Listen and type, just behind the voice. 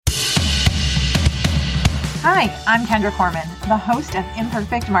Hi, I'm Kendra Corman, the host of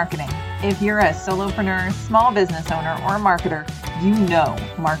Imperfect Marketing. If you're a solopreneur, small business owner, or marketer, you know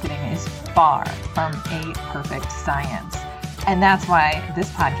marketing is far from a perfect science. And that's why this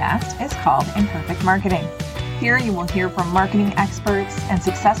podcast is called Imperfect Marketing. Here you will hear from marketing experts and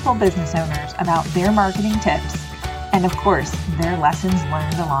successful business owners about their marketing tips and, of course, their lessons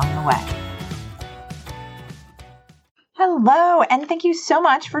learned along the way. Hello, and thank you so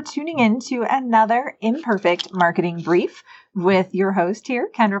much for tuning in to another Imperfect Marketing Brief with your host here,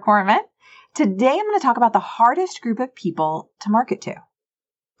 Kendra Corman. Today, I'm going to talk about the hardest group of people to market to.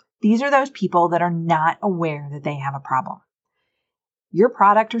 These are those people that are not aware that they have a problem. Your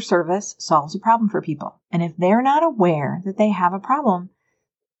product or service solves a problem for people. And if they're not aware that they have a problem,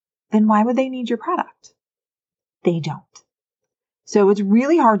 then why would they need your product? They don't. So it's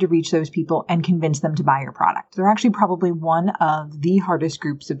really hard to reach those people and convince them to buy your product. They're actually probably one of the hardest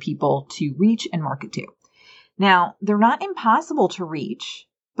groups of people to reach and market to. Now, they're not impossible to reach,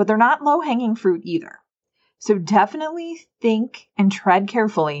 but they're not low-hanging fruit either. So definitely think and tread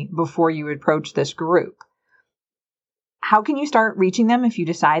carefully before you approach this group. How can you start reaching them if you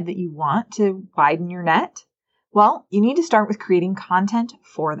decide that you want to widen your net? Well, you need to start with creating content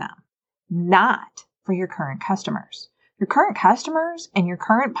for them, not for your current customers. Your current customers and your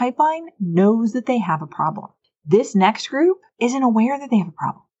current pipeline knows that they have a problem. This next group isn't aware that they have a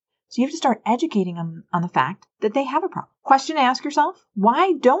problem. So you have to start educating them on the fact that they have a problem. Question to ask yourself,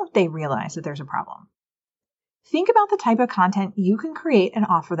 why don't they realize that there's a problem? Think about the type of content you can create and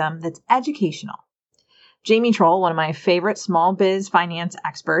offer them that's educational. Jamie Troll, one of my favorite small biz finance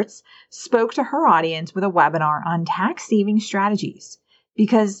experts, spoke to her audience with a webinar on tax saving strategies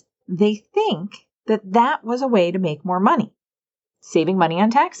because they think that was a way to make more money, saving money on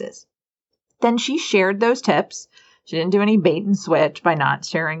taxes. Then she shared those tips. She didn't do any bait and switch by not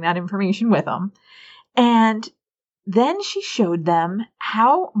sharing that information with them. And then she showed them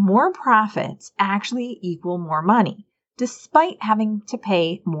how more profits actually equal more money, despite having to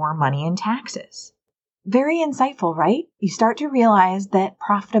pay more money in taxes. Very insightful, right? You start to realize that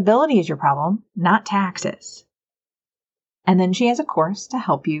profitability is your problem, not taxes. And then she has a course to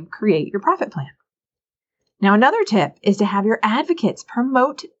help you create your profit plan. Now, another tip is to have your advocates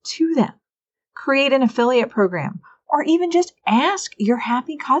promote to them, create an affiliate program, or even just ask your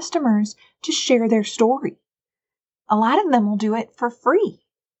happy customers to share their story. A lot of them will do it for free.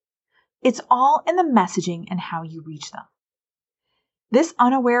 It's all in the messaging and how you reach them. This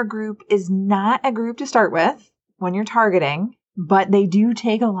unaware group is not a group to start with when you're targeting, but they do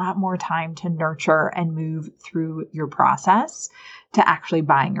take a lot more time to nurture and move through your process to actually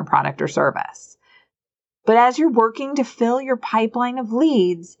buying your product or service. But as you're working to fill your pipeline of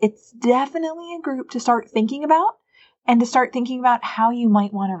leads, it's definitely a group to start thinking about and to start thinking about how you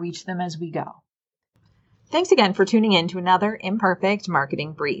might want to reach them as we go. Thanks again for tuning in to another Imperfect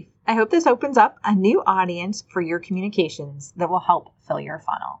Marketing Brief. I hope this opens up a new audience for your communications that will help fill your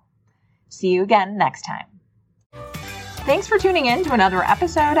funnel. See you again next time. Thanks for tuning in to another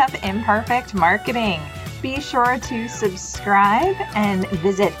episode of Imperfect Marketing. Be sure to subscribe and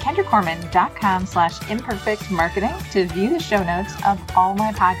visit kendracorman.com/imperfectmarketing to view the show notes of all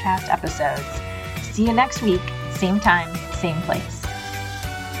my podcast episodes. See you next week, same time, same place.